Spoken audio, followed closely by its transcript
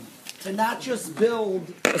to not just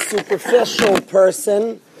build a superficial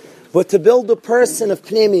person, but to build a person of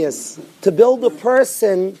pnimius, to build a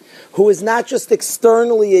person who is not just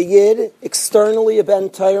externally a yid, externally a ben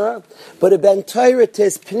Torah, but a ben Torah to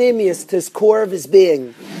his pnimius, to his core of his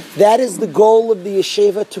being. That is the goal of the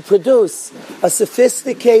yeshiva, to produce a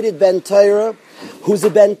sophisticated ben Torah, who's a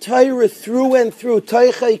ben Torah through and through,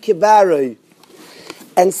 toichai kibaroi.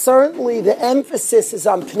 And certainly the emphasis is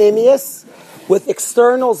on pnimius, with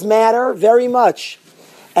externals matter very much.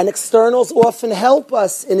 And externals often help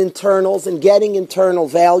us in internals and getting internal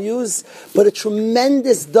values, but a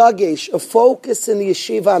tremendous dagesh, a focus in the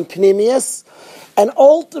yeshiva on pnimius, and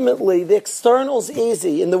ultimately the external's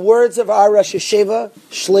easy. In the words of our Rosh Yeshiva,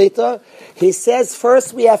 Shlita, he says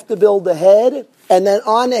first we have to build a head, and then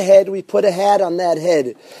on the head we put a hat on that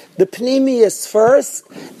head. The pnimius first,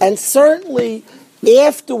 and certainly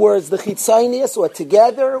afterwards the chitzonius, or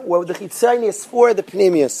together, or the chitzonius for the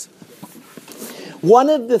pnimius.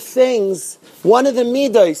 One of the things, one of the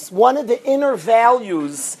midos, one of the inner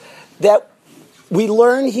values that we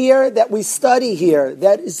learn here, that we study here,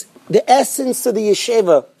 that is the essence of the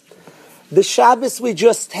yeshiva. The Shabbos we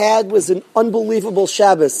just had was an unbelievable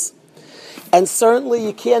Shabbos. And certainly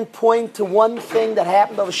you can't point to one thing that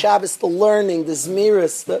happened over Shabbos, the learning, the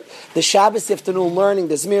Zmiris, the Shabbos afternoon learning,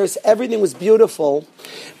 the Zmiris, everything was beautiful.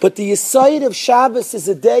 But the Yesod of Shabbos is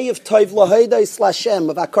a day of Tov Lahaydais Lashem,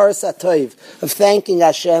 of Akaras HaTov, of thanking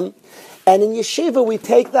Hashem. And in Yeshiva we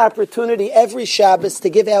take the opportunity every Shabbos to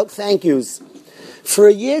give out thank yous. For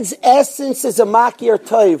a Yid's essence is a Makir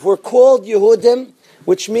Tov. We're called Yehudim,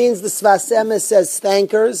 which means the Sfas Emes says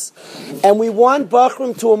thankers, and we want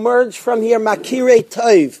Bachrim to emerge from here Makirei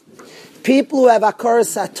Tov, people who have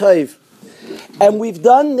Akaras HaTov. And we've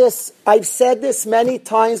done this, I've said this many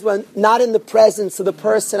times when not in the presence of the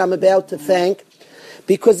person I'm about to thank,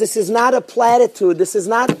 because this is not a platitude, this is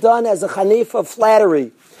not done as a chanifa of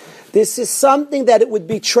flattery. This is something that it would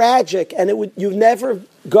be tragic, and you've never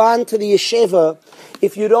gone to the yeshiva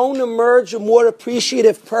if you don't emerge a more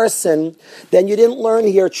appreciative person, then you didn't learn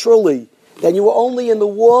here truly. Then you were only in the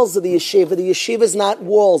walls of the yeshiva. The yeshiva is not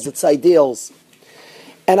walls, it's ideals.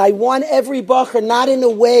 And I want every bacher, not in a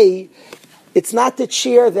way, it's not the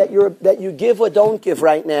cheer that you give or don't give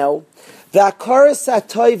right now. The Akaras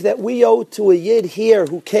HaTov that we owe to a Yid here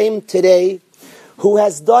who came today, who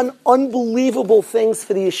has done unbelievable things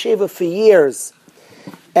for the yeshiva for years,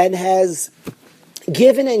 and has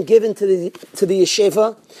given and given to the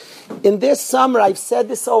yeshiva. In this summer, I've said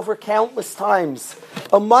this over countless times.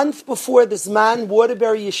 A month before this man,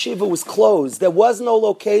 Waterbury Yeshiva was closed. There was no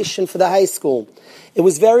location for the high school. It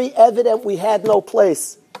was very evident we had no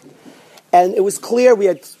place. And it was clear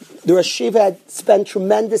the yeshiva had spent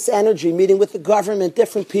tremendous energy meeting with the government,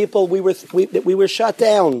 different people. We were shut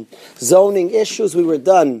down. Zoning issues, we were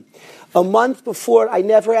done. A month before, I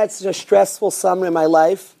never had such a stressful summer in my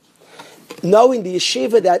life. Knowing the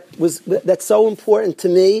yeshiva that's so important to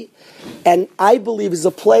me, and I believe is a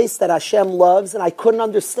place that Hashem loves, and I couldn't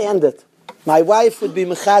understand it. My wife would be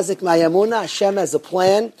mechazik mayamuna. Hashem has a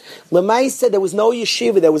plan. Lemay said there was no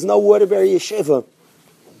yeshiva, there was no Waterbury Yeshiva.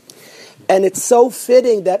 And it's so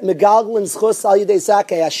fitting that Megalglin Zchus Al Yidei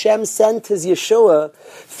Zakei, Hashem sent His Yeshua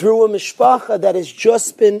through a mishpacha that has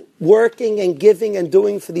just been working and giving and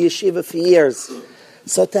doing for the yeshiva for years.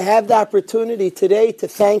 So to have the opportunity today to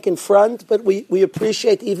thank in front, but we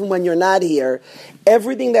appreciate even when you're not here,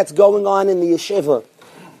 everything that's going on in the yeshiva.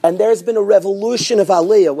 And there's been a revolution of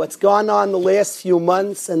Aliyah, what's gone on the last few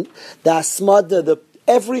months, and the Asmada,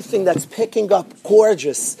 everything that's picking up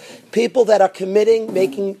gorgeous. People that are committing,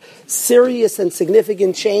 making serious and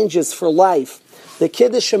significant changes for life. The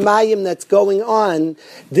Kiddush Shemayim that's going on,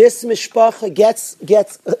 this mishpacha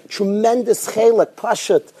gets a tremendous chelak,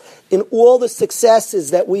 pashat, in all the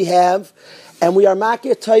successes that we have, and we are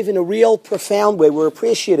makir tov in a real profound way. We're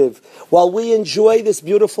appreciative while we enjoy this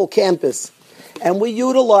beautiful campus, and we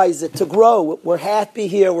utilize it to grow. We're happy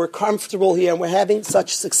here, we're comfortable here, and we're having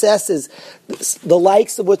such successes, the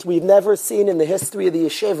likes of which we've never seen in the history of the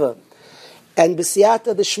yeshiva. And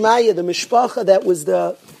b'siyata d'shmaya, the mishpacha that was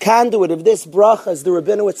the conduit of this bracha is the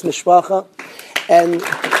Rabinowitz mishpacha, and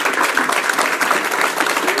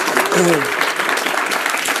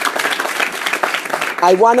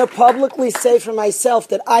I want to publicly say for myself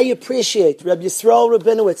that I appreciate Rabbi Yisrael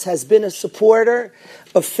Rabinowitz has been a supporter,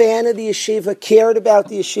 a fan of the yeshiva, cared about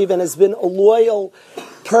the yeshiva, and has been a loyal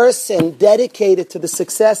person dedicated to the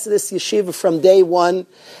success of this yeshiva from day one.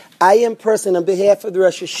 I am personally, on behalf of the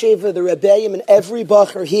Rosh Yeshiva, the Rebbeim, and every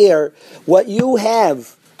bacher here, what you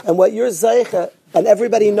have and what your zeicha, and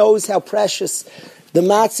everybody knows how precious the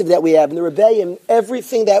matziv that we have, and the Rebbeim,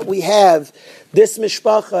 everything that we have, this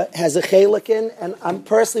mishpacha has a chelik in, and I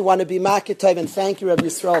personally want to be maketayv and thank you, Rabbi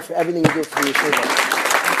Yisrael, for everything you do for the yeshiva.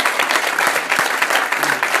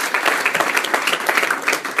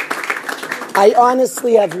 I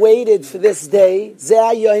honestly have waited for this day,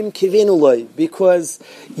 Zeh hayom kivinu lo, because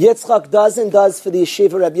Yitzchak does for the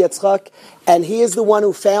yeshiva, Rabbi Yitzchak, and he is the one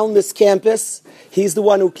who found this campus. He's the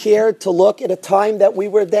one who cared to look at a time that we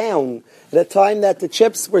were down, at a time that the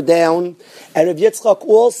chips were down, and Rabbi Yitzchak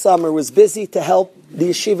all summer was busy to help the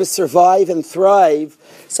yeshiva survive and thrive.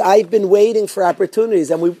 So I've been waiting for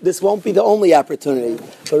opportunities, and this won't be the only opportunity.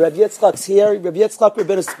 But Rabbi Yitzchak's here. Rabbi Yitzchak,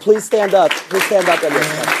 please stand up. Please stand up, Rabbi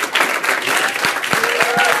Yitzchak.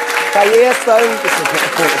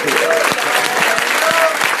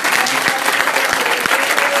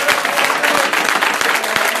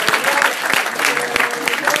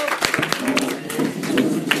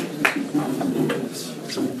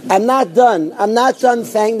 I'm not done. I'm not done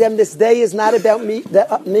thanking them. This day is not about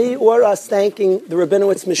me or us thanking the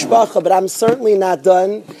Rabinowitz Mishpacha, but I'm certainly not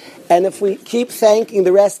done. And if we keep thanking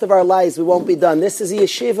the rest of our lives, we won't be done. This is a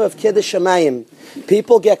yeshiva of Kiddush Shamayim.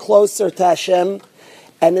 People get closer to Hashem.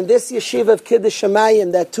 And in this yeshiva of Kiddush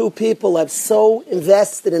Shamayim, that two people have so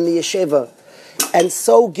invested in the yeshiva and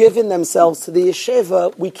so given themselves to the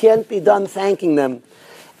yeshiva, we can't be done thanking them.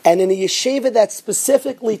 And in a yeshiva that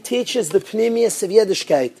specifically teaches the pnimius of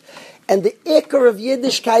Yiddishkeit, and the ikar of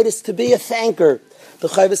Yiddishkeit is to be a thanker. The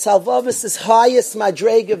Chovos HaLevavos is highest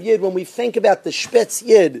madreg of Yid. When we think about the Spitz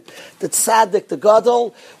Yid, the Tzaddik, the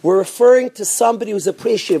Gadol, we're referring to somebody who's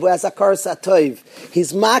appreciative, who has Akaras HaTov.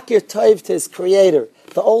 He's Makir Tov to his Creator,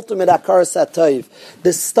 the ultimate Akaras HaTov.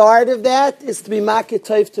 The start of that is to be Makir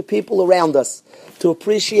Tov to people around us, to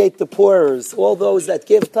appreciate the poorers, all those that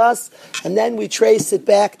give to us, and then we trace it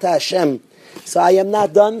back to Hashem. So I am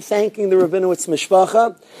not done thanking the Rabinowitz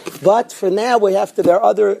Mishpacha, but for now there are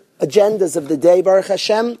other agendas of the day, Baruch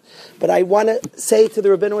Hashem, but I want to say to the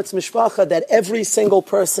Rabinowitz Mishpacha that every single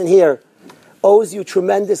person here owes you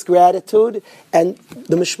tremendous gratitude, and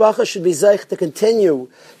the Mishpacha should be zeich to continue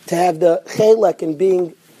to have the chelek in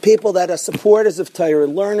being people that are supporters of Torah,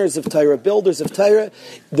 learners of Torah, builders of Torah.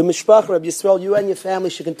 The Mishpacha, Rabbi Yisrael, you and your family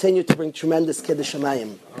should continue to bring tremendous Kiddush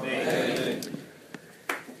Shamayim. Amen.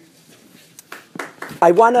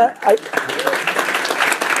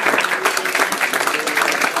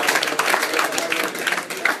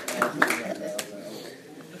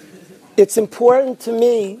 It's important to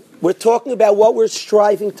me, we're talking about what we're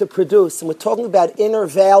striving to produce, and we're talking about inner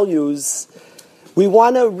values. We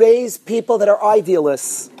want to raise people that are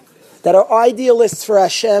idealists for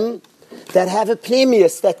Hashem, that have a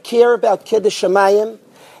pnimius, that care about Kiddush Shamayim,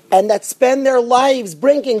 and that spend their lives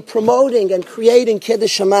promoting, and creating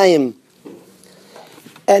Kiddush Shamayim.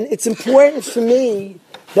 And it's important for me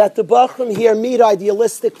that the Bachrim here meet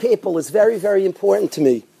idealistic people is very, very important to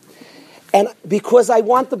me. And because I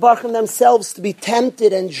want the Bachrim themselves to be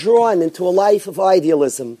tempted and drawn into a life of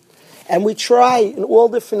idealism. And we try in all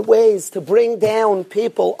different ways to bring down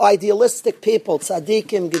people, idealistic people,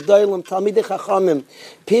 tzaddikim, gedolim, talmidei chachamim,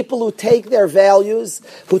 people who take their values,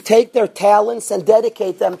 who take their talents and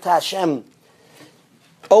dedicate them to Hashem.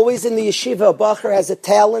 Always in the yeshiva, a bacher has a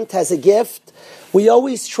talent, has a gift. We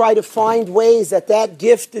always try to find ways that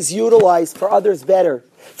gift is utilized for others better.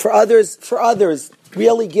 For others,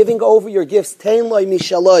 really giving over your gifts, tein loy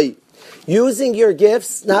mishaloi. Using your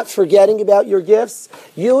gifts, not forgetting about your gifts,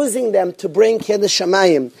 using them to bring Kiddush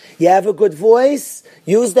Shamayim. You have a good voice,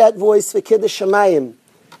 use that voice for Kiddush Shamayim.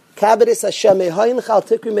 Kabbaris Hashem, mehoincha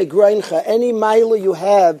tikri megroincha, any maila you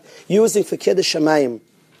have, using for Kiddush Shamayim.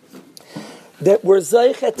 That we're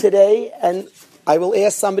zeicha today, and I will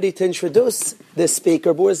ask somebody to introduce this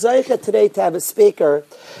speaker, but we're zeicha today to have a speaker.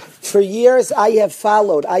 For years I have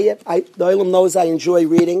followed, the Olam knows I enjoy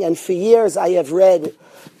reading, and for years I have read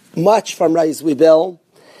much from Rabbi Zweibel,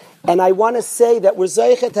 and I want to say that we're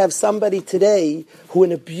zeicha to have somebody today who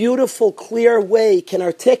in a beautiful, clear way can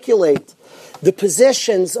articulate the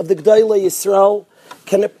positions of the Gdolei Yisrael,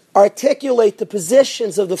 can articulate the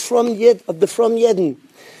positions of the From Yidden.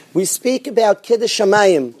 We speak about Kiddush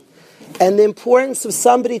Shamayim, and the importance of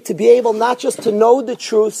somebody to be able not just to know the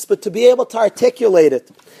truths, but to be able to articulate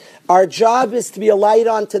it. Our job is to be a light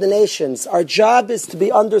unto the nations. Our job is to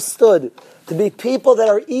be understood, to be people that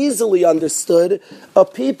are easily understood. A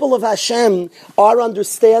people of Hashem are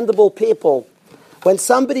understandable people. When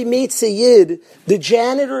somebody meets a Yid, the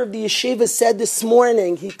janitor of the yeshiva said this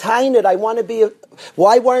morning, he tainted,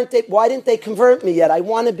 why didn't they convert me yet? I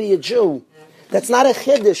want to be a Jew. That's not a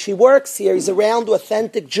chiddush. He works here. He's around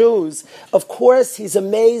authentic Jews. Of course, he's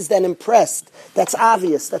amazed and impressed. That's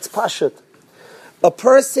obvious. That's pashut. A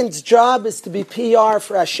person's job is to be PR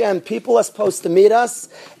for Hashem. People are supposed to meet us,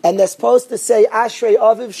 and they're supposed to say, Ashrei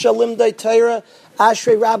Aviv Shalimdei Torah,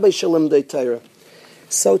 Ashrei Rabbi Shalimdei Torah.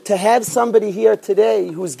 So to have somebody here today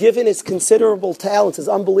who's given his considerable talents, his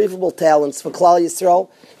unbelievable talents for Klal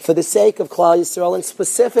Yisrael, for the sake of Klal Yisrael, and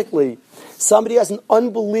specifically, somebody has an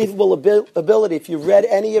unbelievable ability. If you've read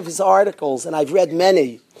any of his articles, and I've read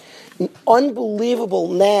many, an unbelievable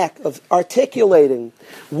knack of articulating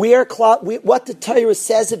what the Torah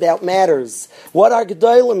says about matters, what our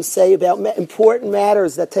Gedolim say about important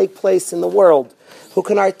matters that take place in the world, who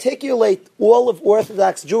can articulate all of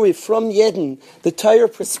Orthodox Jewry from Yidden, the Torah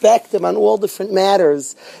perspective on all different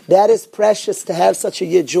matters. That is precious to have such a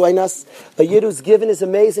Yid join us, a Yid who's given his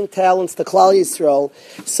amazing talents to Klal Yisrael.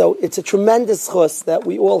 So it's a tremendous chus that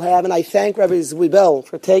we all have, and I thank Rabbi Zweibel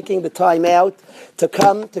for taking the time out to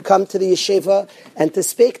come to the yeshiva and to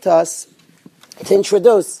speak to us, to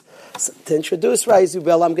introduce Rabbi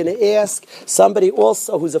Zweibel. I'm going to ask somebody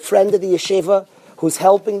also who's a friend of the yeshiva, who's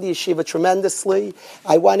helping the yeshiva tremendously.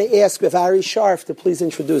 I want to ask Rav Ari Sharf to please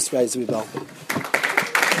introduce Rabbi Zweibel.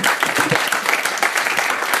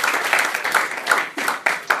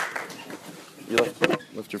 You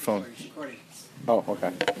left your phone. Oh,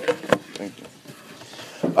 okay. Thank you.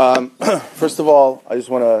 First of all, I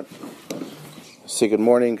just want to say good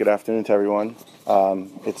morning, good afternoon to everyone.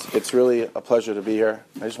 It's really a pleasure to be here.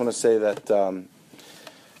 I just want to say that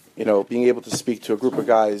being able to speak to a group of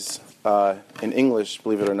guys in English,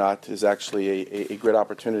 believe it or not, is actually a great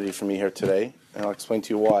opportunity for me here today, and I'll explain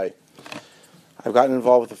to you why. I've gotten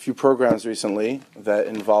involved with a few programs recently that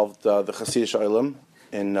involved the Hasidic Olim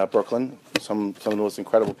in Brooklyn. Some of the most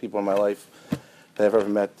incredible people in my life that I've ever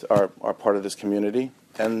met are part of this community,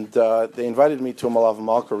 and they invited me to a Malav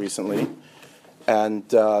Malka recently, and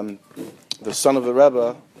the son of the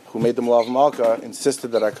Rebbe who made the Malav Malka insisted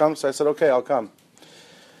that I come, so I said, okay, I'll come.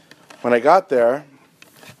 When I got there,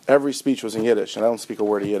 every speech was in Yiddish, and I don't speak a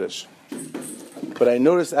word of Yiddish. But I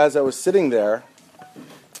noticed as I was sitting there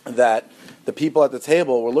that the people at the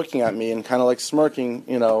table were looking at me and kind of like smirking,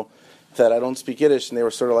 that I don't speak Yiddish, and they were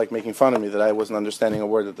sort of like making fun of me that I wasn't understanding a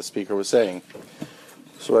word that the speaker was saying.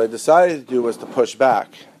 So what I decided to do was to push back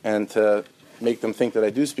and to make them think that I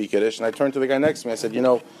do speak Yiddish, and I turned to the guy next to me. I said,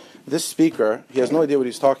 this speaker, he has no idea what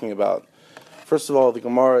he's talking about. First of all, the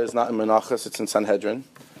Gemara is not in Menachos, it's in Sanhedrin.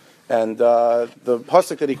 And the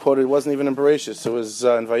pasuk that he quoted wasn't even in Bereshis, it was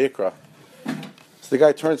in Vayikra. So the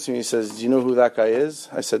guy turns to me and he says, do you know who that guy is?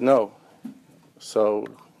 I said, no. So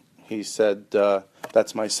he said,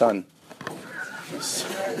 that's my son.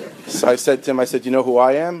 So I said to him, do you know who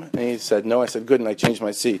I am? And he said, no. I said, good, and I changed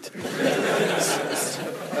my seat.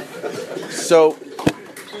 So,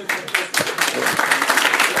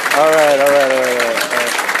 all right.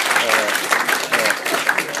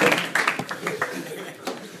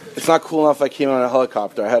 It's not cool enough I came on a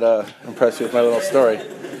helicopter. I had to impress you with my little story.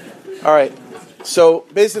 All right. So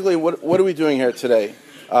basically, what are we doing here today?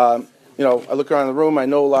 I look around the room. I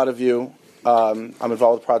know a lot of you. I'm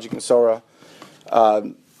involved with Project Nesora.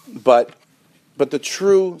 But the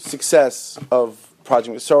true success of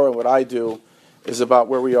Project Nesora and what I do is about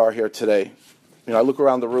where we are here today. I look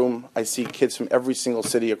around the room. I see kids from every single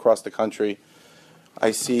city across the country.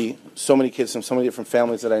 I see so many kids from so many different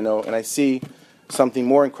families that I know, and I see something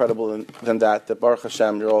more incredible than that Baruch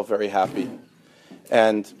Hashem, you're all very happy.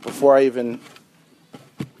 And before I even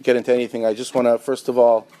get into anything, I just want to, first of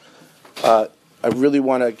all, I really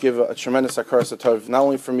want to give a tremendous hakaras hatov, not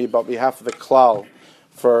only for me, but on behalf of the Klal,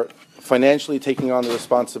 for financially taking on the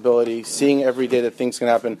responsibility, seeing every day that things can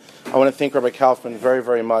happen. I want to thank Rabbi Kaufman very,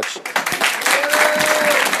 very much.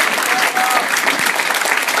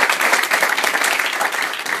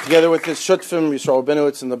 Together with his shutfim, Yisrael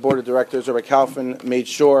Benowitz, and the board of directors, Rabbi Kaufman made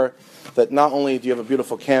sure that not only do you have a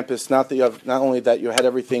beautiful campus, not only that you had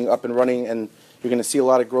everything up and running, and you're going to see a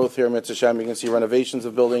lot of growth here in Mitzvah Shem. You're going to see renovations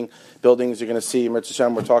of buildings. You're going to see Mitzvah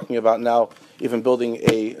Shem. We're talking about now even building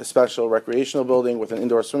a special recreational building with an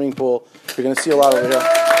indoor swimming pool. You're going to see a lot over here.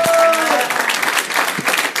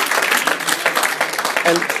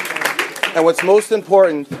 And what's most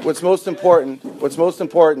important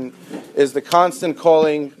is the constant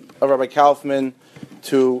calling of Rabbi Kaufman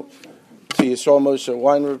to Yisrael Moshe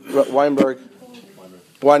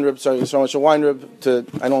Weinrib,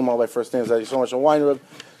 I know them all by first names, Yisrael Moshe Weinrib,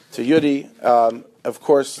 to Yudi, of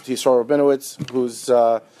course, to Yisrael Rabinowitz, who's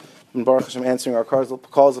been Baruch Hashem answering our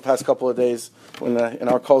calls the past couple of days, and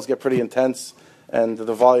our calls get pretty intense, and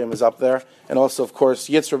the volume is up there. And also, of course,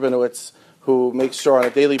 Yitz Rabinowitz, who makes sure on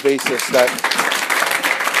a daily basis that...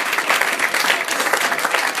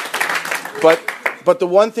 But the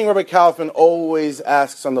one thing Rabbi Kaufman always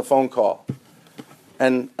asks on the phone call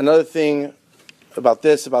And another thing about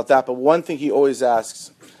this, about that, but one thing he always asks,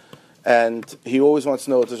 and he always wants to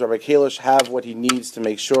know, does Rabbi Kalish have what he needs to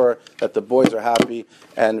make sure that the boys are happy?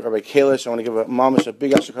 And Rabbi Kalish, I want to give a mamash a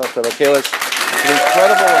big ashkar to Rabbi Kalish. It's an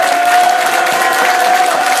incredible...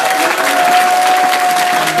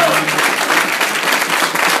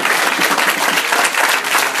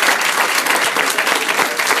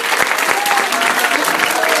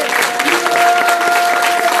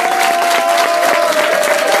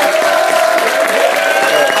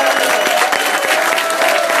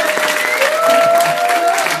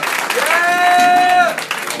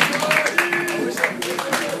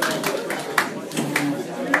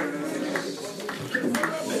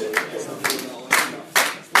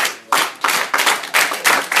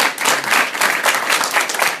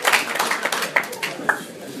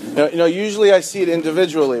 Usually I see it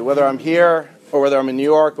individually, whether I'm here or whether I'm in New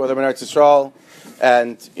York, whether I'm in Eretz Yisrael,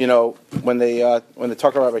 and when they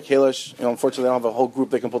talk about Rabbi Kalish, unfortunately they don't have a whole group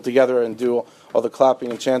they can pull together and do all the clapping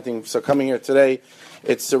and chanting. So coming here today,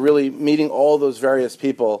 it's really meeting all those various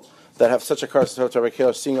people that have such a karas to Rabbi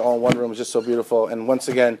Kalish. Seeing it all in one room is just so beautiful. And once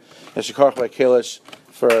again, yeshikar Rabbi Kalish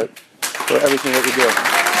for everything that you do.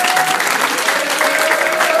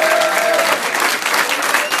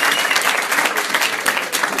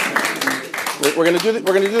 We're gonna do this.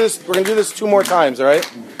 We're gonna do this 2 more times. All right?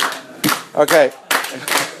 Okay.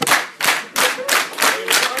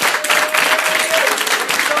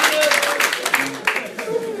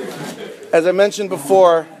 As I mentioned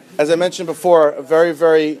before, a very,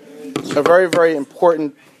 very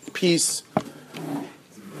important piece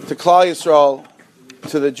to Klal Yisrael,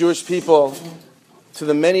 to the Jewish people, to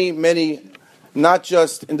the many, not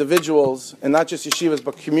just individuals and not just yeshivas,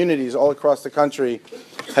 but communities all across the country,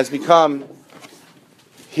 has become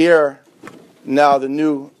here now the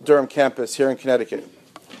new Durham campus here in Connecticut.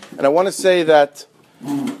 And I want to say that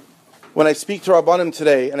when I speak to Rabbanim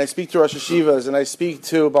today, and I speak to Rosh Yeshivas, and I speak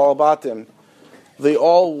to Baal Batim, they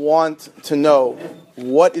all want to know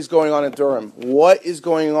what is going on in Durham. What is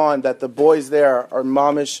going on that the boys there are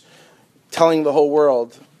mamish telling the whole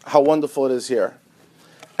world how wonderful it is here.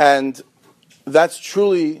 And that's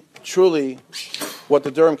truly what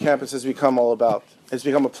the Durham campus has become all about. It's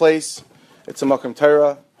become a place. It's a Makom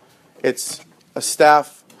Torah. It's a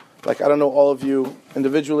staff. Like, I don't know all of you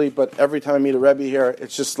individually, but every time I meet a Rebbe here,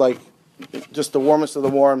 it's just the warmest of the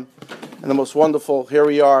warm and the most wonderful. Here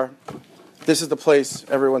we are. This is the place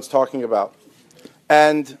everyone's talking about.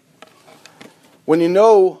 And when you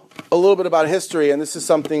know a little bit about history, and this is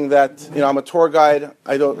something that, I'm a tour guide.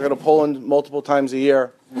 I go to Poland multiple times a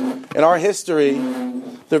year. In our history,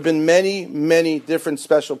 there have been many different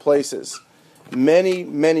special places.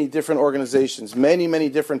 Many different organizations, many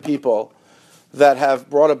different people that have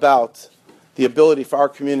brought about the ability for our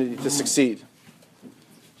community to succeed.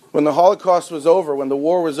 When the Holocaust was over, when the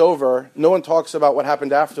war was over, no one talks about what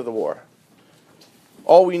happened after the war.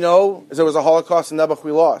 All we know is there was a Holocaust and Nebuch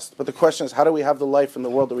we lost. But the question is, how do we have the life in the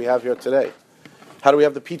world that we have here today? How do we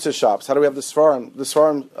have the pizza shops? How do we have the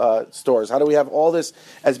Sfarim stores? How do we have all this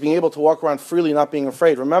as being able to walk around freely, not being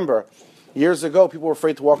afraid? Remember, years ago, people were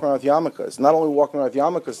afraid to walk around with yarmulkes. Not only walking around with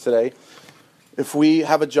yarmulkes today, if we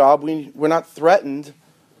have a job, we're not threatened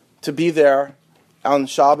to be there on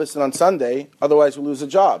Shabbos and on Sunday, otherwise we lose a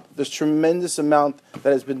job. There's tremendous amount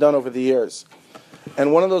that has been done over the years.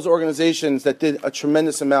 And one of those organizations that did a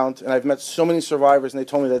tremendous amount, and I've met so many survivors, and they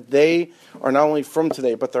told me that they are not only from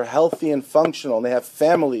today, but they're healthy and functional, and they have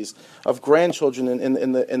families of grandchildren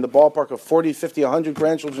in the ballpark of 40, 50, 100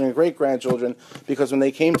 grandchildren and great-grandchildren, because when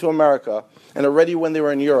they came to America, and already when they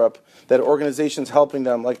were in Europe, that organizations helping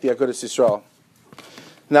them, like the Agudas Yisrael.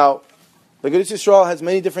 Now, the Agudas Yisrael has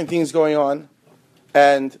many different things going on,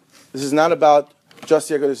 and this is not about just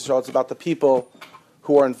the Agudas Yisrael, it's about the people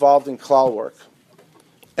who are involved in klal work.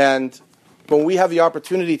 And when we have the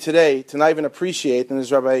opportunity today to not even appreciate, and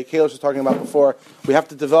as Rabbi Kalish was talking about before, we have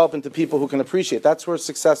to develop into people who can appreciate. That's where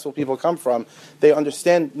successful people come from. They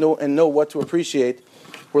understand know what to appreciate.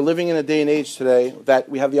 We're living in a day and age today that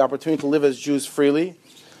we have the opportunity to live as Jews freely.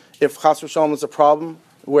 If Chas v'Shalom is a problem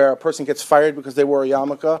where a person gets fired because they wore a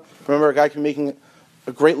yarmulke, remember a guy can be making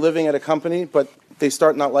a great living at a company, but they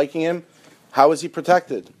start not liking him, how is he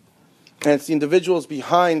protected? And it's the individuals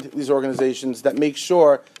behind these organizations that make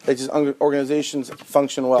sure that these organizations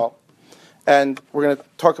function well. And we're going to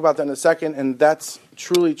talk about that in a second, and that's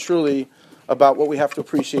truly about what we have to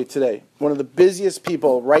appreciate today. One of the busiest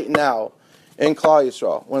people right now in Klal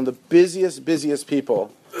Yisrael, one of the busiest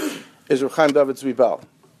people is Rabbi David Zweibel.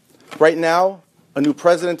 Right now, a new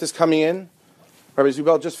president is coming in. Rabbi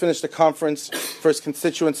Zweibel just finished a conference for his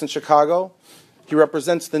constituents in Chicago. He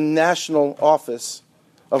represents the national office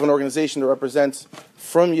of an organization that represents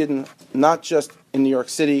from Yidden, not just in New York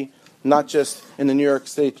City, not just in the New York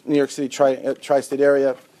City tri-state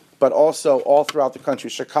area, but also all throughout the country,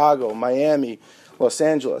 Chicago, Miami, Los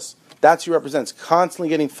Angeles. That's who he represents, constantly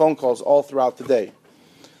getting phone calls all throughout the day.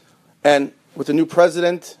 And with the new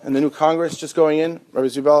president and the new Congress just going in, Rabbi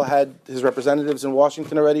Zweibel had his representatives in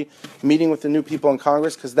Washington already, meeting with the new people in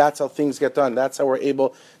Congress, because that's how things get done. That's how we're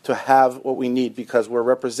able to have what we need, because we're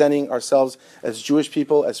representing ourselves as Jewish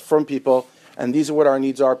people, as firm people, and these are what our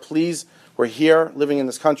needs are. Please, we're here, living in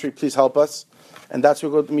this country, please help us. And that's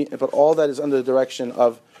what we're going to meet. But all that is under the direction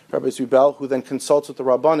of Rabbi Zweibel, who then consults with the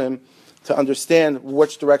Rabbanim to understand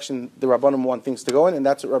which direction the Rabbanim want things to go in, and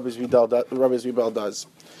that's what Rabbi Zweibel does.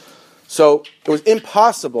 So it was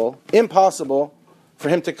impossible for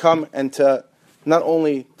him to come and to not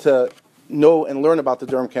only to know and learn about the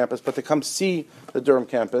Durham campus, but to come see the Durham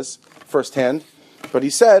campus firsthand. But he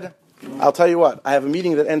said, "I'll tell you what. I have a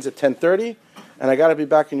meeting that ends at 10:30, and I got to be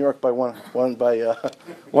back in New York by 1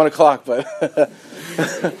 o'clock. But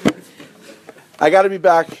I got to be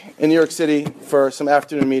back in New York City for some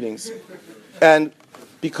afternoon meetings." And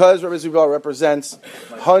because Rabbi Zweibel represents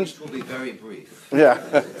hundreds, will be very brief.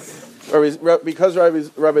 Yeah. Because Rabbi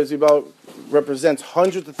Zweibel represents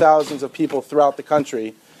hundreds of thousands of people throughout the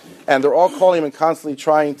country, and they're all calling him and constantly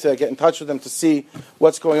trying to get in touch with him to see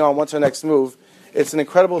what's going on, what's our next move. It's an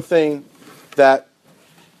incredible thing that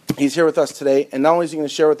he's here with us today, and not only is he going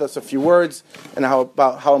to share with us a few words and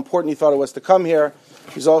about how important he thought it was to come here,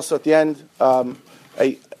 he's also at the end,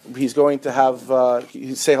 he's going to have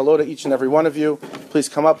say hello to each and every one of you. Please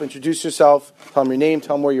come up, introduce yourself, tell him your name,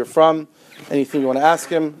 tell him where you're from, anything you want to ask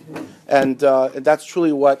him. And that's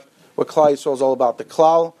truly what Klal Yisrael is all about. The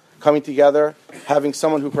Klal coming together, having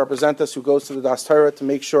someone who can represent us, who goes to the Das Torah to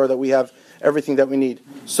make sure that we have everything that we need.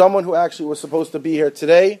 Someone who actually was supposed to be here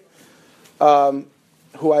today,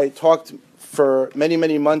 who I talked for many,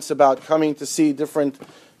 many months about coming to see different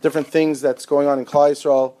things that's going on in Klal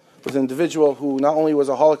Yisrael, was an individual who not only was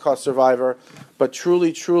a Holocaust survivor, but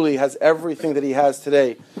truly, truly has everything that he has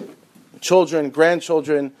today. Children,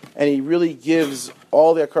 grandchildren, and he really gives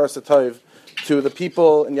all the Akaras HaTov to the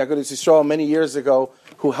people in Agudas Yisrael many years ago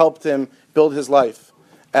who helped him build his life.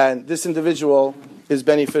 And this individual is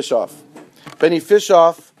Benny Fishoff. Benny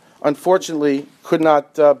Fishoff, unfortunately, could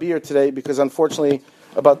not be here today because, unfortunately,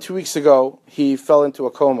 about 2 weeks ago, he fell into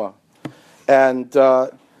a coma. And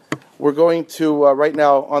we're going to, right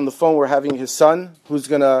now, on the phone, we're having his son, who's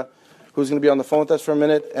going to be on the phone with us for a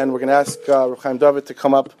minute, and we're going to ask Reb Chaim David to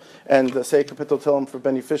come up and say a Kapitel Tehillim for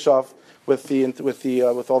Benny Fishoff with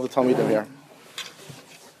all the Talmidim here.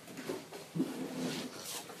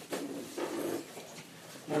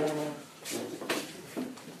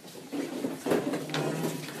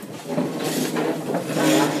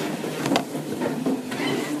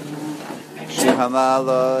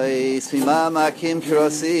 Shehamaloi simamakim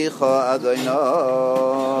kirosicha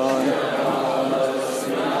Adonai.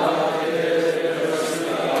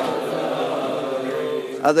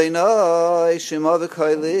 Adonai Shema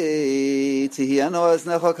v'Kali Tihiano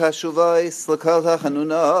Aznecha Kashuvais L'Kal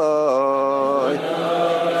Tachanunai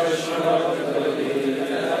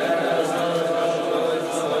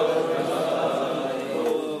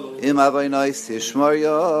Im Adonai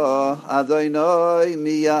Tishmarya Adonai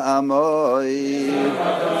Miya Amoi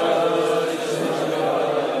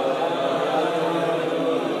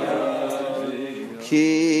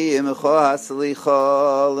Ki imcho haslicha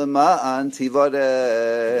lema'an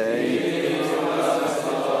tivarei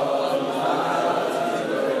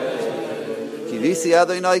Ki visi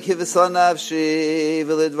Adonai ki v'sa nafshi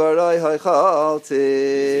v'lidvarei haichalti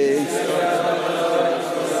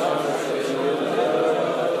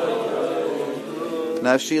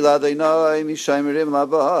Nafshi l'Adonai mishaymerim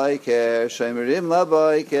labayker shaymerim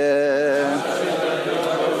labayker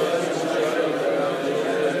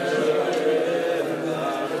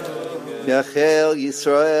Yachel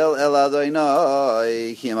Yisrael el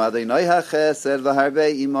Adonai, Kim Adonai hachesed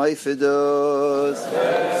v'harbe imay fidus.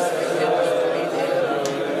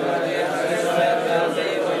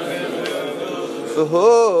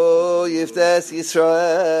 V'hu yiftes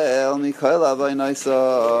Yisrael mikol Adonai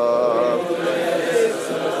sav.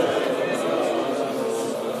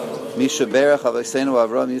 Misha berach Avosenu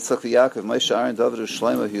Avram Yitzchak v'Yaakov Moshe Aaron David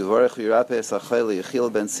u'Shlomo Yivarech v'Yirapeh Esachel Yechiel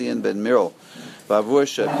ben Sion ben Mirol. Bavur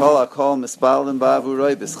shekol akol mispalim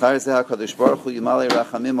bavuroi b'schar zeh HaKadosh Baruch Hu yimalei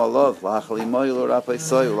rachamim olav lahachalimoy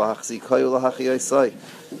l'rapaisoi lahachzikoi lahachiyosoi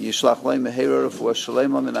yishlach loy mehera refuah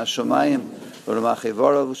shalema min hashamayim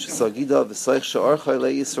l'ramachevara v'shasagidah v'soich she'orchoi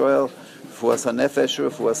le'Yisrael refuas hanefesh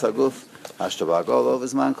refuas haguf hashtabagol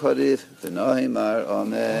ovizman koriv v'nohimar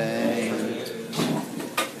amen.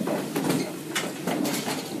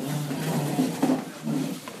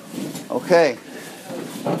 Okay.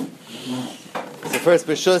 So first,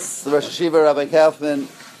 B'Shus, the Rosh Hashiva, Rabbi Kaufman,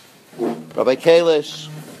 Rabbi Kalish,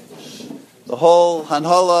 the whole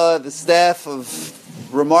Hanhola, the staff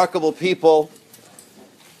of remarkable people,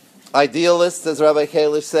 idealists, as Rabbi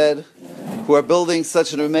Kalish said, who are building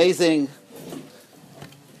such an amazing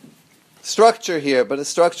structure here. But a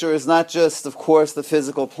structure is not just, of course, the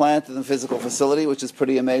physical plant and the physical facility, which is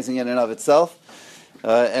pretty amazing in and of itself,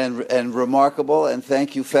 and remarkable. And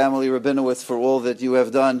thank you, family Rabinowitz, for all that you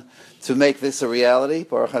have done to make this a reality,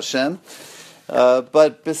 Baruch Hashem.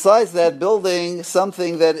 But besides that, building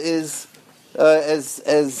something that is,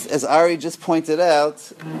 as Ari just pointed out,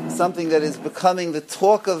 something that is becoming the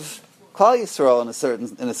talk of Klal Yisrael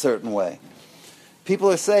in a certain way. People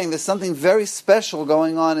are saying there's something very special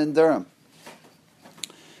going on in Durham.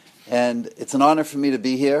 And it's an honor for me to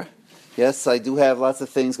be here. Yes, I do have lots of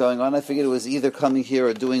things going on. I figured it was either coming here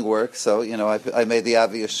or doing work, so, I made the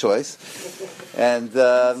obvious choice. And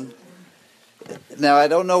now, I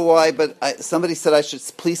don't know why, but somebody said I should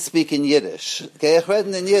please speak in Yiddish. Okay, ich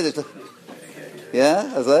reden in Yiddish. Yeah,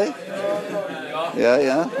 Azay?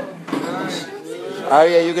 Yeah.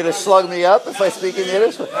 Arya, you going to slug me up if I speak in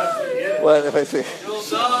Yiddish? What if I speak?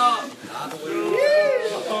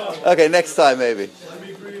 Okay, next time maybe.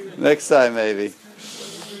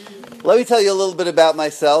 Let me tell you a little bit about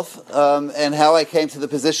myself and how I came to the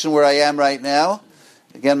position where I am right now.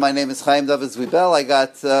 Again, my name is Chaim David Zweibel. I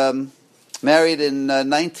got married in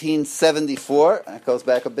 1974. That goes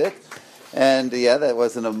back a bit. And that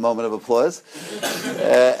wasn't a moment of applause.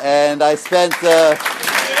 And I spent...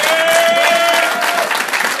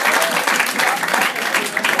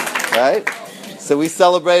 right? So we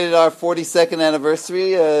celebrated our 42nd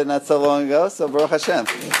anniversary not so long ago. So Baruch Hashem.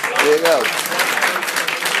 There you go.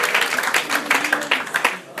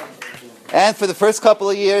 And for the first couple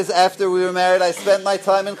of years after we were married, I spent my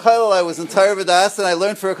time in Kollel. I was in Torah V'das, and I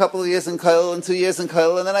learned for a couple of years in Kollel and 2 years in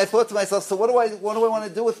Kollel. And then I thought to myself, so what do I want to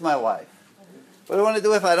do with my life? What do I want to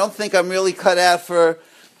do if I don't think I'm really cut out for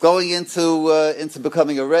going into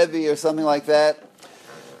becoming a Rebbe or something like that?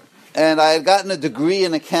 And I had gotten a degree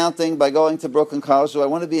in accounting by going to Brooklyn College. Do I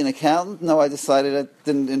want to be an accountant? No, I decided it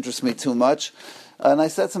didn't interest me too much. And I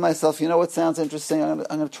said to myself, you know what sounds interesting? I'm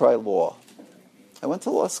going to try law. I went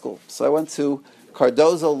to law school. So I went to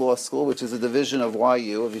Cardozo Law School, which is a division of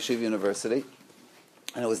YU, of Yeshiva University.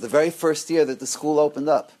 And it was the very first year that the school opened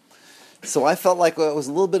up. So I felt like I was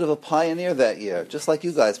a little bit of a pioneer that year, just like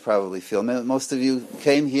you guys probably feel. Most of you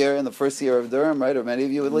came here in the first year of Durham, right? Or many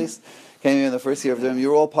of you at least came here in the first year of Durham.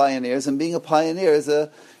 You're all pioneers, and being a pioneer is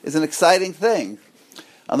an exciting thing.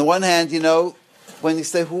 On the one hand, when you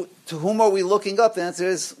say, to whom are we looking up? The answer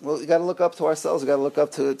is, well, you got to look up to ourselves. You got to look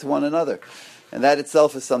up to one another. And that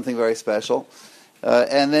itself is something very special.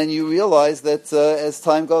 And then you realize that as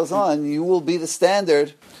time goes on, you will be the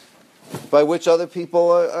standard by which other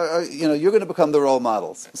people are you're going to become the role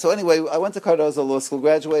models. So anyway, I went to Cardozo Law School,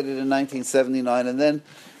 graduated in 1979, and then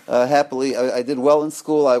happily, I did well in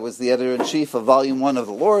school. I was the editor-in-chief of Volume 1 of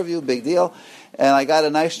the Law Review, big deal. And I got a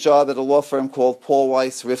nice job at a law firm called Paul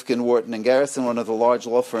Weiss, Rifkin, Wharton, and Garrison, one of the large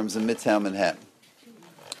law firms in Midtown Manhattan.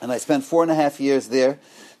 And I spent 4.5 years there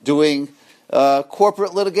doing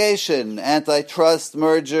corporate litigation, antitrust,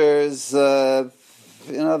 mergers, that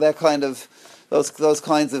kind of those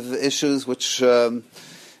kinds of issues, which helped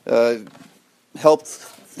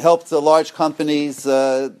the large companies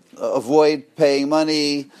avoid paying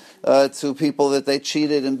money to people that they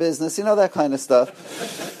cheated in business, that kind of stuff.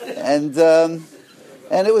 And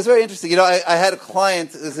it was very interesting. I had a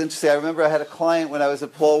client. It was interesting. I remember I had a client when I was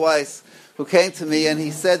at Paul Weiss who came to me, and he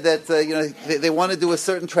said that they want to do a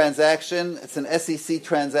certain transaction. It's an SEC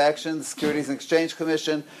transaction, the Securities and Exchange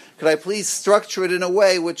Commission. Could I please structure it in a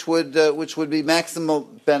way which would be maximal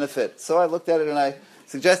benefit? So I looked at it and I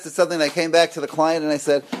suggested something. I came back to the client and I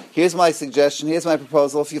said, "Here's my suggestion. Here's my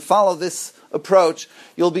proposal. If you follow this approach,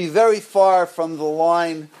 you'll be very far from the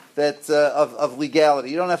line that of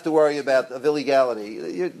legality. You don't have to worry about of illegality.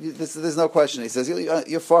 There's no question." He says,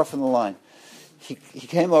 "You're far from the line." He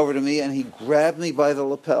came over to me and he grabbed me by the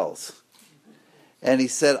lapels. And he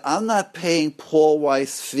said, "I'm not paying Paul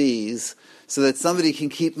Weiss fees so that somebody can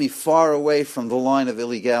keep me far away from the line of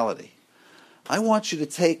illegality. I want you to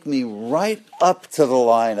take me right up to the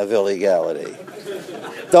line of illegality.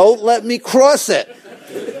 Don't let me cross it.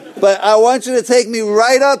 But I want you to take me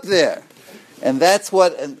right up there." And that's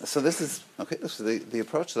what, and so this is the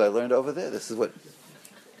approach that I learned over there. This is what,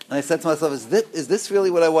 and I said to myself, is this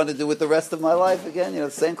really what I want to do with the rest of my life again?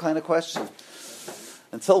 The same kind of question.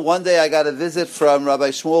 Until one day I got a visit from Rabbi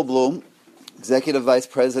Shmuel Bloom, Executive Vice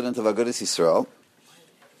President of Agudas Yisrael.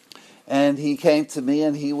 And he came to me,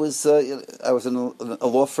 and he was, I was in a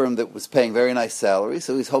law firm that was paying very nice salary,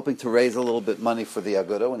 so he was hoping to raise a little bit money for the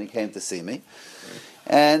Aguda when he came to see me.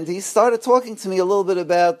 And he started talking to me a little bit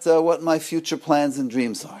about what my future plans and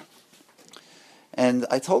dreams are. And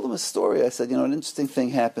I told him a story. I said, an interesting thing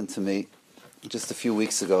happened to me just a few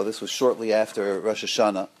weeks ago. This was shortly after Rosh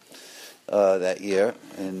Hashanah that year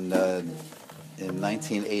in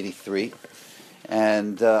 1983.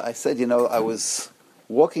 And I said, I was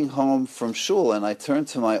walking home from shul, and I turned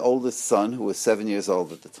to my oldest son, who was 7 years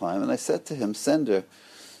old at the time, and I said to him, Sender,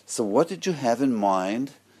 so what did you have in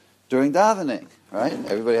mind during davening? Right?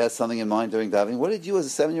 Everybody has something in mind during davening. What did you, as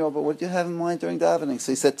a 7-year-old, but what did you have in mind during davening?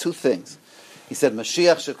 So he said two things. He said,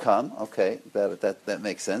 Mashiach should come. Okay, that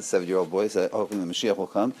makes sense. 7-year-old boys hoping the Mashiach will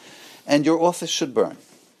come. And your office should burn.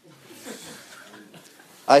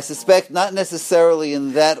 I suspect not necessarily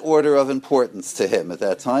in that order of importance to him at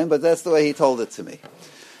that time, but that's the way he told it to me.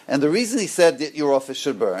 And the reason he said that your office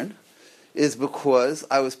should burn is because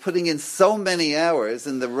I was putting in so many hours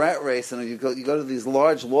in the rat race, and you go to these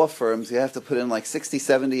large law firms, you have to put in like 60,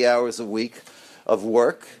 70 hours a week of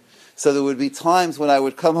work. So there would be times when I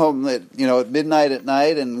would come home at midnight at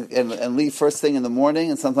night and leave first thing in the morning,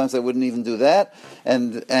 and sometimes I wouldn't even do that,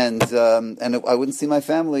 and I wouldn't see my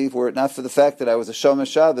family were it not for the fact that I was a Shomer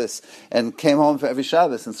Shabbos and came home for every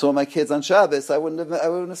Shabbos and saw my kids on Shabbos. I wouldn't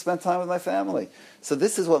have spent time with my family. So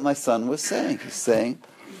this is what my son was saying. He's saying,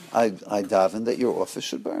 I daven that your office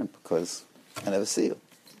should burn because I never see you.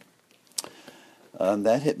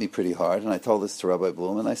 That hit me pretty hard, and I told this to Rabbi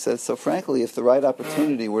Bloom, and I said, so frankly, if the right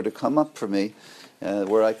opportunity were to come up for me,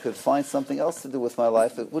 where I could find something else to do with my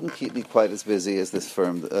life, it wouldn't keep me quite as busy as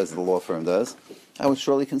the law firm does, I would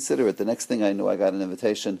surely consider it. The next thing I knew, I got an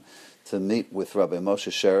invitation to meet with Rabbi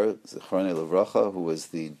Moshe Scherer, Zichroni Livracha, who was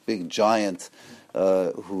the big giant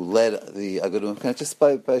who led the Agudah. Just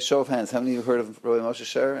by show of hands, how many of you heard of Rabbi Moshe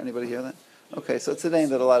Scherer? Anybody hear that? Okay, so it's a name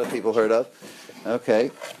that a lot of people heard of. Okay,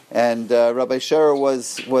 and Rabbi Scherer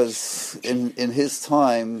was in his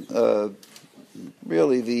time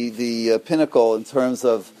really the pinnacle in terms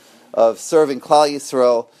of serving Klal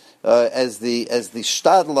Yisrael as the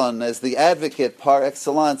shtadlan, as the advocate par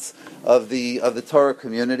excellence of the Torah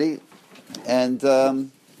community, and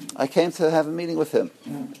I came to have a meeting with him.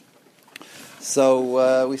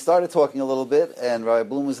 So we started talking a little bit, and Rabbi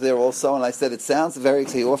Bloom was there also, and I said,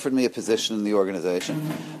 he offered me a position in the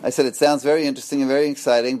organization. I said, it sounds very interesting and very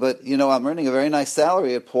exciting, but, I'm earning a very nice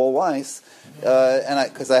salary at Paul Weiss,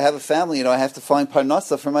 and because I have a family, I have to find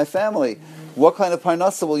parnasa for my family. What kind of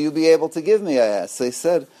parnasa will you be able to give me, I asked. So he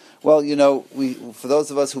said, well, for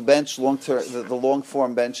those of us who bench the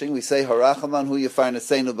long-form benching, we say, Harachaman hu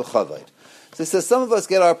yafarnaseinu b'chavod. So he says, some of us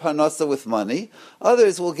get our parnasa with money,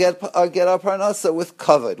 others will get our parnasa with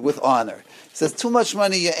kavod, with honor. He says, too much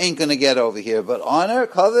money you ain't going to get over here, but honor,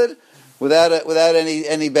 kavod, without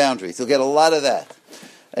any boundaries. You'll get a lot of that.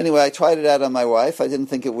 Anyway, I tried it out on my wife. I didn't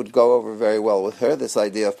think it would go over very well with her, this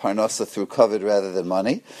idea of parnasa through kavod rather than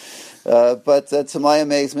money. But to my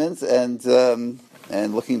amazement, and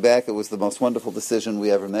looking back, it was the most wonderful decision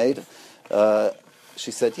we ever made.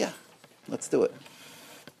 She said, yeah, let's do it.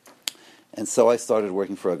 And so I started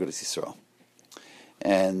working for Agudas Yisrael.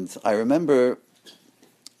 And I remember,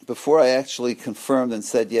 before I actually confirmed and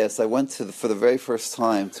said yes, I went for the very first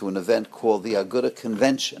time to an event called the Aguda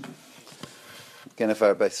Convention. Again,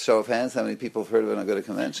 by show of hands, how many people have heard of an Aguda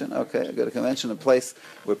Convention? Okay, Aguda Convention, a place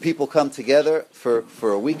where people come together for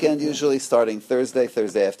a weekend usually, starting Thursday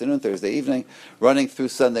afternoon, Thursday evening, running through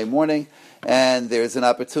Sunday morning. And there's an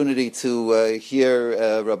opportunity to hear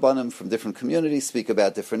Rabbanim from different communities speak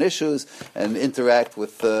about different issues and interact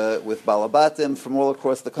with Balabatim from all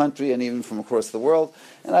across the country and even from across the world.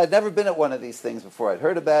 And I'd never been at one of these things before. I'd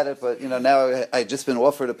heard about it, but now I'd just been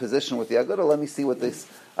offered a position with the Agudah. Let me see what this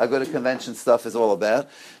Agudah convention stuff is all about.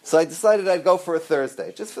 So I decided I'd go for a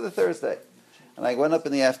Thursday, just for the Thursday. And I went up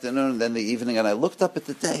in the afternoon and then the evening, and I looked up at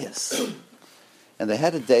the dais. And they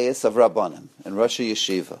had a dais of Rabbanim and Rosh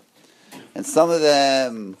Yeshiva. And some of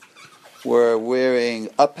them were wearing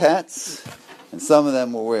up hats, and some of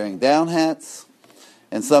them were wearing down hats,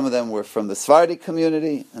 and some of them were from the Sephardi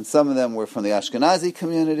community, and some of them were from the Ashkenazi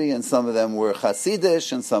community, and some of them were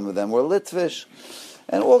Hasidish, and some of them were Litvish,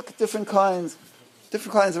 and all different kinds of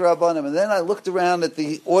Rabbanim. And then I looked around at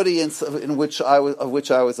the audience of which I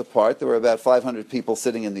was a part. There were about 500 people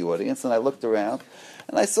sitting in the audience, and I looked around,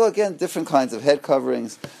 and I saw again different kinds of head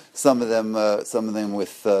coverings. Some of them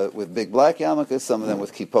with big black yarmulkes, some of them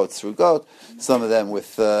with kippot srugot, some of them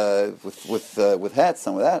with hats,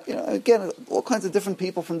 some without. Again, all kinds of different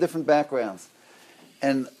people from different backgrounds,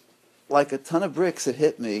 and like a ton of bricks, it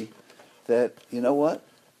hit me that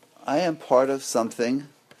I am part of something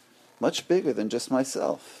much bigger than just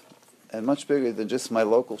myself, and much bigger than just my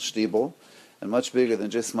local shtibel, and much bigger than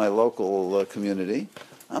just my local community.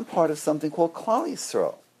 I'm part of something called Klal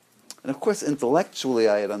Yisrael. And of course, intellectually,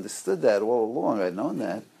 I had understood that all along. I'd known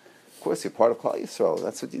that. Of course, you're part of Klal Yisrael.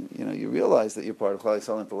 That's what you realize that you're part of Klal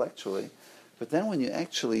Yisrael intellectually. But then when you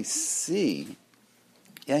actually see,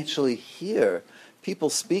 you actually hear people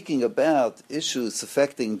speaking about issues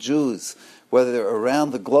affecting Jews, whether they're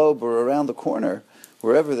around the globe or around the corner,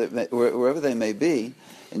 wherever they may be,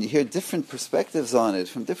 and you hear different perspectives on it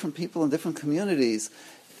from different people in different communities,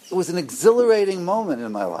 it was an exhilarating moment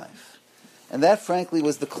in my life. And that, frankly,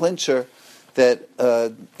 was the clincher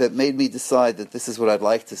that made me decide that this is what I'd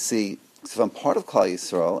like to see. So if I'm part of Klal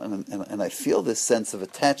Yisrael, and I feel this sense of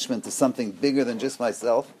attachment to something bigger than just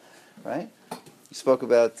myself, right? You spoke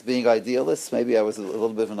about being idealists. Maybe I was a little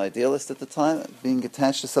bit of an idealist at the time. Being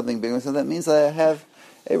attached to something bigger, so that means I have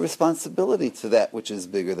a responsibility to that which is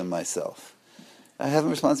bigger than myself. I have a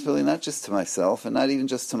responsibility not just to myself, and not even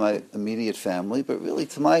just to my immediate family, but really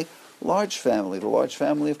to my large family, the large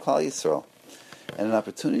family of Klal Yisrael. And an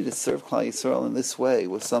opportunity to serve Klal Yisrael in this way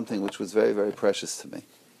was something which was very, very precious to me.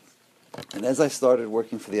 And as I started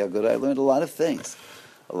working for the Agudah, I learned a lot of things,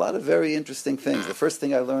 a lot of very interesting things. The first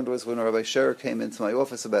thing I learned was when Rabbi Scherer came into my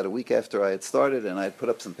office about a week after I had started, and I had put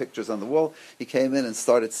up some pictures on the wall. He came in and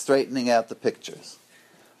started straightening out the pictures.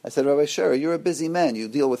 I said, Rabbi Scherer, you're a busy man. You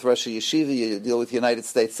deal with Rosh Yeshiva, you deal with United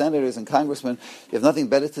States senators and congressmen. You have nothing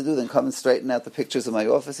better to do than come and straighten out the pictures of my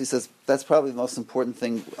office. He says, that's probably the most important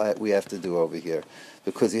thing we have to do over here,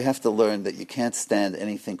 because you have to learn that you can't stand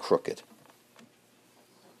anything crooked.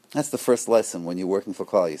 That's the first lesson when you're working for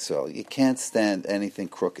Klal Yisrael. You can't stand anything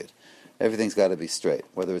crooked. Everything's got to be straight,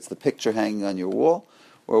 whether it's the picture hanging on your wall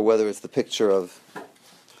or whether it's the picture of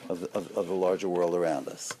the larger world around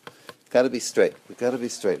us. Got to be straight. We've got to be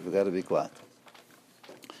straight. We've got to be glad.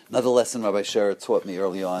 Another lesson Rabbi Scherer taught me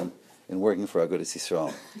early on in working for Agudas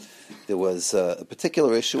Yisrael. There was a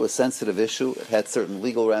particular issue, a sensitive issue. It had certain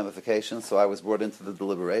legal ramifications, so I was brought into the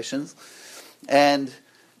deliberations. And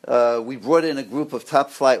we brought in a group of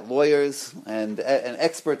top-flight lawyers and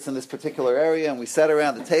experts in this particular area, and we sat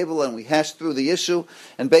around the table and we hashed through the issue.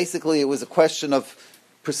 And basically it was a question of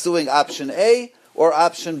pursuing option A or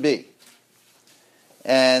option B.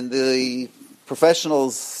 And the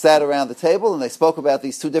professionals sat around the table and they spoke about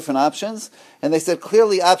these two different options, and they said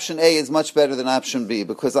clearly option A is much better than option B,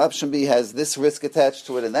 because option B has this risk attached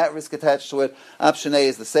to it and that risk attached to it. Option A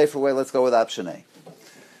is the safer way. Let's go with option A.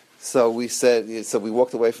 So we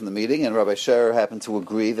walked away from the meeting, and Rabbi Scherer happened to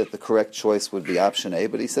agree that the correct choice would be option A,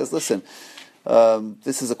 but he says, listen,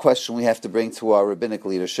 this is a question we have to bring to our rabbinic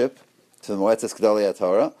leadership, to the Moetzes Gedolei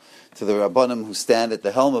Torah, to the Rabbanim who stand at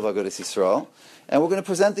the helm of Agudas Yisrael, and we're going to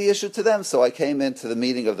present the issue to them. So I came into the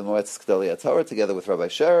meeting of the Moetzes Gedolei Torah together with Rabbi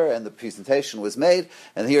Scherer, and the presentation was made,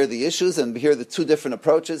 and here are the issues, and here are the two different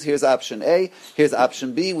approaches. Here's option A, here's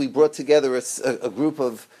option B. We brought together a group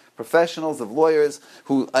of professionals, of lawyers,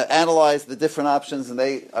 who analyzed the different options, and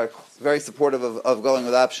they are very supportive of going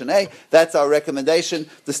with option A. That's our recommendation.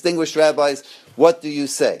 Distinguished rabbis, what do you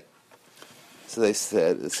say? So they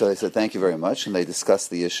said, thank you very much, and they discussed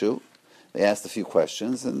the issue. They asked a few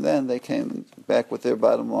questions, and then they came back with their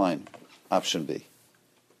bottom line. Option B.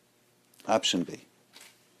 Option B.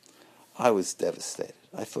 I was devastated.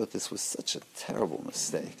 I thought this was such a terrible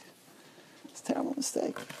mistake. It's a terrible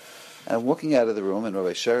mistake. And I'm walking out of the room, and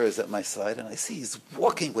Rabbi Scherer is at my side, and I see he's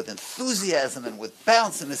walking with enthusiasm and with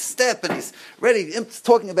bounce in his step, and he's ready,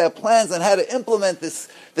 talking about plans on how to implement this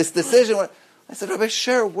decision. I said, Rabbi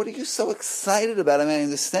Scherer, what are you so excited about? I mean, I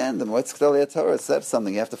understand them. What's Gedolei Torah said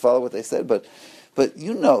something. You have to follow what they said. But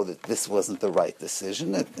you know that this wasn't the right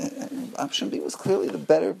decision. Option B was clearly the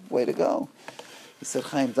better way to go. He said,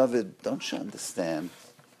 Chaim David, don't you understand?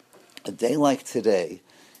 A day like today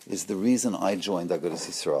is the reason I joined Agudas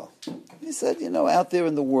Yisrael. He said, out there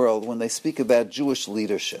in the world, when they speak about Jewish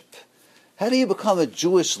leadership, how do you become a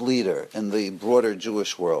Jewish leader in the broader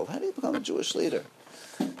Jewish world? How do you become a Jewish leader?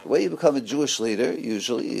 The way you become a Jewish leader,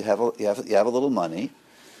 usually you have a little money,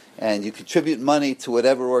 and you contribute money to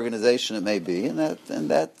whatever organization it may be, and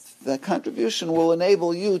that contribution will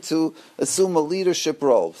enable you to assume a leadership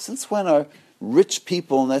role. Since when are rich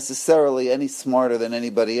people necessarily any smarter than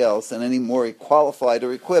anybody else and any more qualified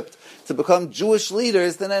or equipped to become Jewish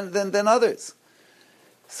leaders than others?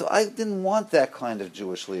 So I didn't want that kind of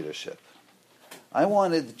Jewish leadership. I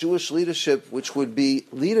wanted Jewish leadership which would be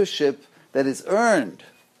leadership that is earned.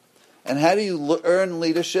 And how do you earn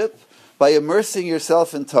leadership? By immersing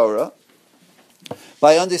yourself in Torah,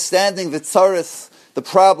 by understanding the tzaras the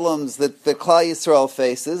problems that Klal Yisrael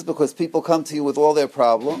faces, because people come to you with all their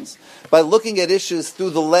problems, by looking at issues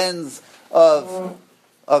through the lens of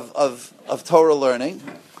Torah learning.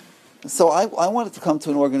 So I wanted to come to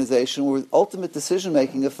an organization where ultimate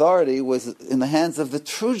decision-making authority was in the hands of the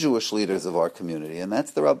true Jewish leaders of our community, and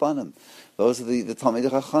that's the Rabbanim. Those are the Talmidei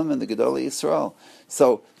Chacham and the Gedolei Yisrael.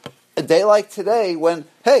 So a day like today when,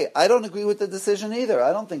 hey, I don't agree with the decision either.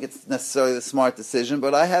 I don't think it's necessarily the smart decision,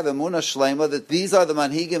 but I have emunah shlema that these are the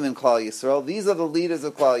manhigim in Klal Yisrael, these are the leaders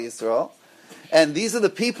of Klal Yisrael, and these are the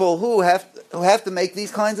people who have to make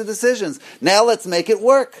these kinds of decisions. Now let's make it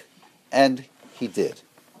work. And he did.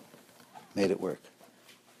 Made it work.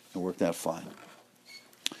 It worked out fine.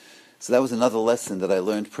 So that was another lesson that I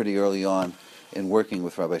learned pretty early on in working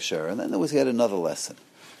with Rabbi Scherer. And then there was yet another lesson.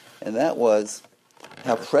 And that was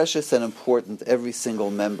how precious and important every single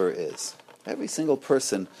member is. Every single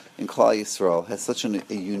person in Klal Yisrael has such a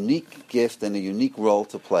unique gift and a unique role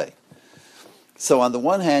to play. So on the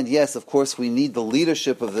one hand, yes, of course, we need the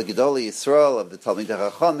leadership of the Gedolei Yisrael, of the Talmidei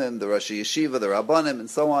Chachamim, the Rosh Yeshiva, the Rabbanim, and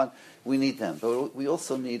so on. We need them. But we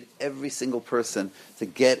also need every single person to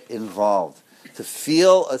get involved, to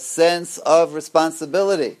feel a sense of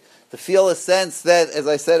responsibility, to feel a sense that, as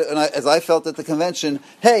I said, and as I felt at the convention,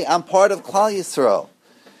 hey, I'm part of Klal Yisrael,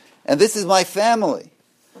 and this is my family.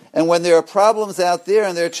 And when there are problems out there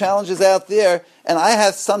and there are challenges out there, and I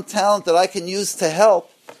have some talent that I can use to help,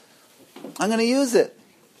 I'm going to use it.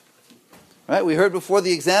 Right? We heard before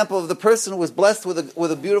the example of the person who was blessed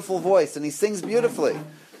with a beautiful voice, and he sings beautifully.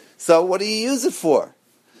 So what do you use it for?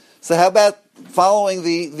 So how about following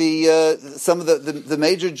some of the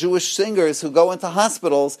major Jewish singers who go into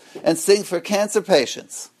hospitals and sing for cancer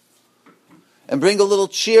patients and bring a little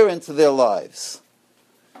cheer into their lives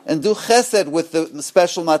and do chesed with the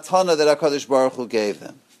special matana that HaKadosh Baruch Hu gave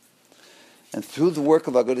them. And through the work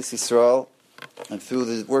of Agudas Yisrael and through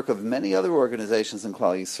the work of many other organizations in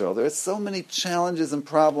Klal Yisrael, there are so many challenges and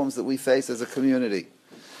problems that we face as a community.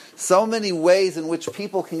 So many ways in which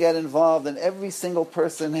people can get involved, and every single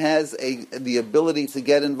person has the ability to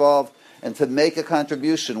get involved and to make a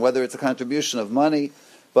contribution, whether it's a contribution of money,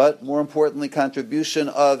 but more importantly, contribution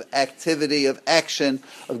of activity, of action,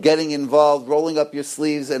 of getting involved, rolling up your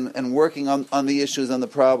sleeves and working on the issues and the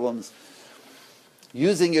problems,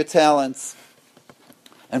 using your talents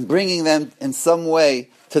and bringing them in some way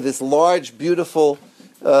to this large, beautiful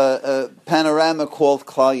panorama called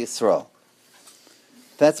Klal Yisrael.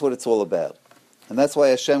 That's what it's all about. And that's why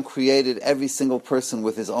Hashem created every single person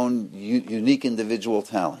with his own unique individual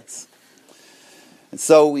talents. And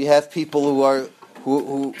so we have people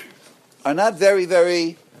who are not very,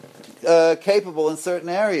 very capable in certain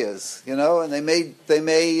areas, and they may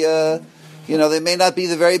not be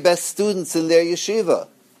the very best students in their yeshiva,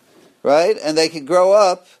 right? And they could grow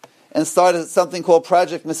up and start something called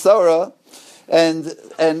Project Mesorah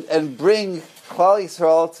and bring Klal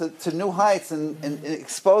Yisrael to new heights and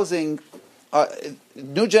exposing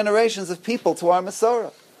new generations of people to our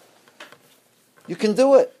Mesorah. You can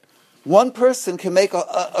do it. One person can make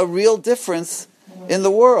a real difference in the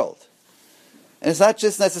world. And it's not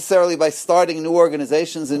just necessarily by starting new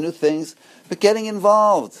organizations and new things, but getting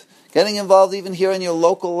involved. Getting involved even here on your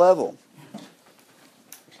local level.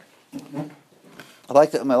 Am I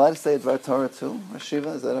allowed to say a Dvar Torah too,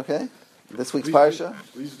 Rashiva? Is that okay? This week's parsha.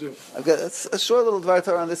 Please do. I've got a short little Dvar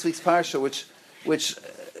Torah on this week's parsha, which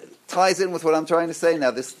ties in with what I'm trying to say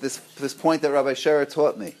now. This point that Rabbi Scherer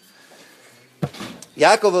taught me.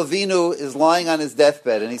 Yaakov Avinu is lying on his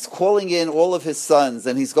deathbed, and he's calling in all of his sons,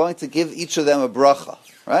 and he's going to give each of them a bracha.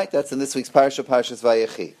 Right? That's in this week's parsha, Parshas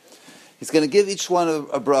Vayechi. He's going to give each one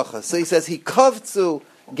a bracha. So he says, "Hikavtzu,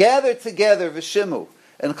 gather together, v'shimu,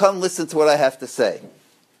 and come listen to what I have to say."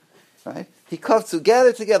 Right? Hikavtzu,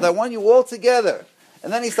 gather together. I want you all together.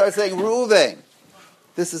 And then he starts saying, Reuven,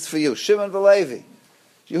 this is for you. Shimon v'Levi,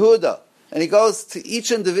 Yehuda. And he goes to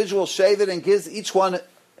each individual shevet and gives each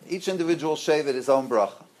individual shevet his own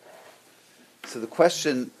bracha. So the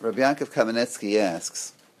question Rabbi Yankov Kamenetsky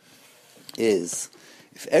asks is,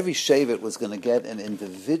 if every shevet was going to get an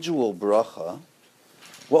individual bracha,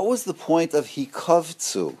 what was the point of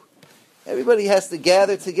hikavtzu? Everybody has to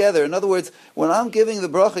gather together. In other words, when I'm giving the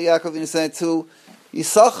bracha, Yaakov is saying to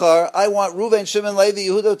Yisachar, I want Reuven, Shimon, Levi,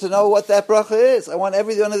 Yehuda to know what that bracha is. I want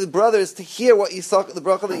every one of the brothers to hear what the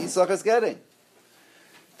bracha that Yisachar is getting.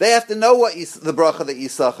 They have to know what the bracha that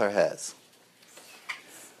Yisachar has.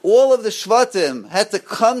 All of the Shvatim had to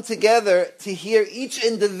come together to hear each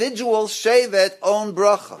individual shevet own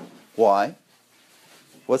bracha. Why?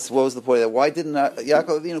 What was the point of that? Why didn't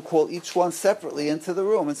Yaakov Avinu call each one separately into the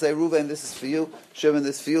room and say, Reuven, this is for you, Shimon,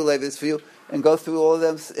 this is for you, Levi, this is for you, and go through all of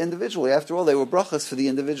them individually? After all, they were brachas for the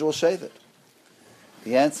individual shevet.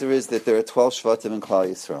 The answer is that there are 12 shvatim in Klal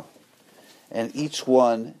Yisrael, and each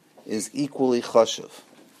one is equally chashuv,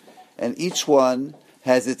 and each one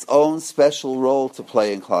has its own special role to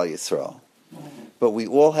play in Klal Yisrael. But we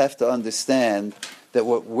all have to understand that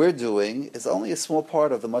what we're doing is only a small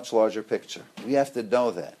part of the much larger picture. We have to know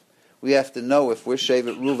that. We have to know if we're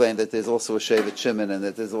Shevet Ruvain that there's also a Shevet Shimon and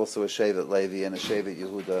that there's also a Shevet Levi and a Shevet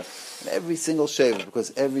Yehuda. And every single Shevet,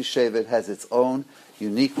 because every Shevet has its own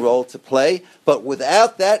unique role to play. But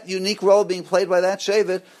without that unique role being played by that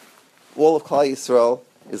Shevet, all of Klal Yisrael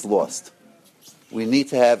is lost. We need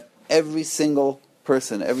to have every single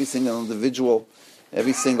person, every single individual,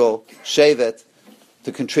 every single Shevet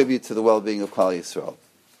to contribute to the well-being of Klal Yisrael.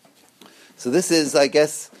 So this is, I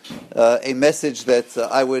guess, a message that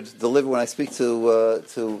I would deliver when I speak to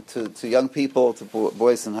young people, to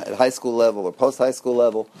boys at high school level or post-high school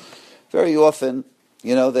level. Very often,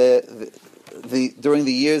 during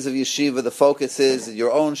the years of yeshiva, the focus is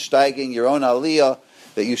your own steiging, your own aliyah,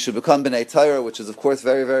 that you should become B'nai Torah, which is, of course,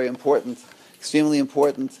 very, very important, extremely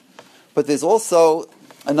important. But there's also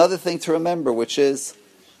another thing to remember, which is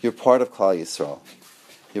you're part of Klal Yisrael.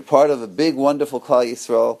 You're part of a big, wonderful Klal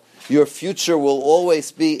Yisrael. Your future will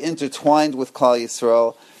always be intertwined with Klal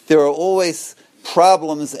Yisrael. There are always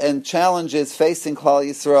problems and challenges facing Klal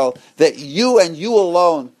Yisrael that you and you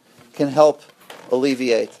alone can help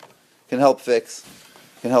alleviate, can help fix,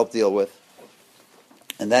 can help deal with.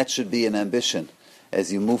 And that should be an ambition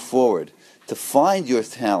as you move forward, to find your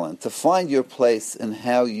talent, to find your place in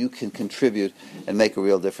how you can contribute and make a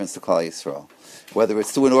real difference to Klal Yisrael. Whether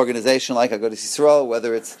it's through an organization like Agudas Yisrael,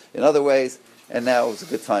 whether it's in other ways, and now is a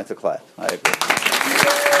good time to clap. I agree.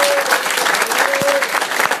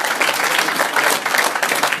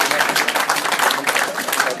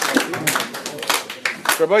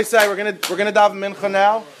 Rabbi say we're gonna daven mincha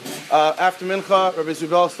now. After mincha, Rabbi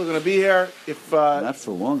Zweibel is still going to be here. Not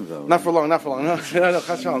for long though. Not for long. No,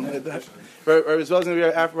 chas shalom. Rabbi Zweibel is going to be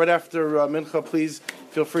here right after mincha. Please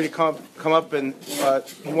feel free to come up, and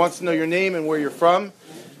he wants to know your name and where you're from.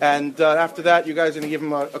 And after that, you guys are going to give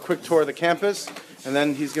him a quick tour of the campus, and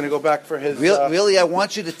then he's going to go back for his... Really, I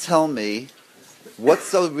want you to tell me what's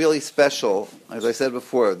so really special. As I said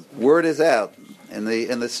before, word is out in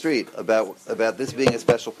the street about this being a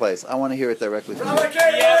special place. I want to hear it directly from you.